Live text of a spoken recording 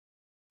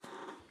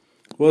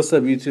What's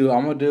up, YouTube?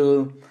 I'm gonna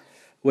do.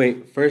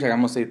 Wait, first I'm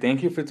gonna say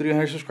thank you for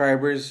 300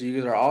 subscribers. You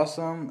guys are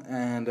awesome,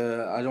 and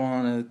I don't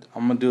wanna.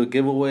 I'm gonna do a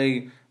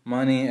giveaway: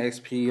 money,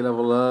 XP,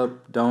 level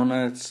up,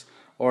 donuts,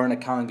 or an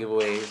account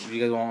giveaway. If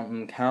you guys want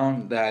an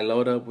account that I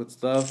load up with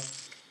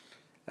stuff,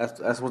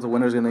 that's what the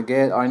winner's gonna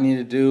get. All I need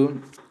to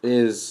do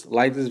is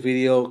like this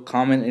video,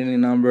 comment any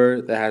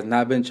number that has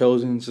not been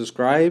chosen,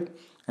 subscribe,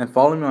 and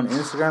follow me on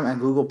Instagram and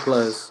Google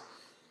Plus.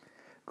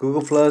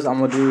 Google Plus, I'm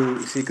gonna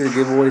do secret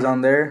giveaways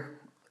on there.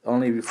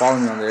 Only if you follow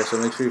me on there,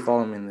 so make sure you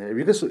follow me in there. If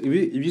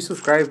you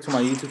subscribe to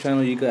my YouTube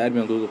channel, you can add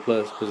me on Google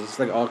Plus because it's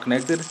like all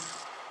connected.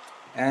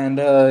 And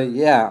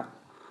yeah,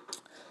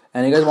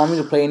 and you guys want me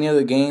to play any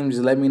other games?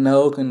 Just let me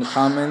know in the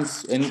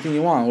comments. Anything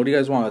you want. What do you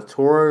guys want? A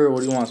tour?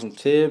 What do you want? Some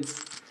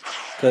tips?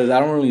 Because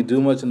I don't really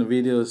do much in the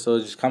videos, so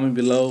just comment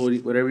below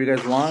whatever you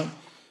guys want,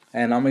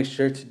 and I'll make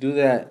sure to do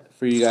that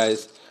for you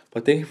guys.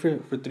 But thank you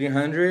for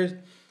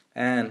 300,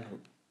 and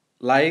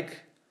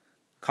like,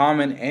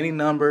 comment any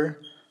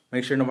number.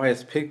 Make sure nobody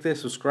has picked it.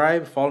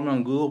 Subscribe. Follow me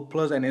on Google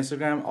Plus and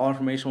Instagram. All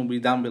information will be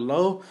down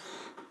below.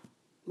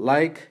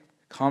 Like,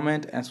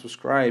 comment, and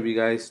subscribe, you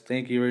guys.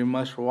 Thank you very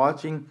much for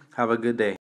watching. Have a good day.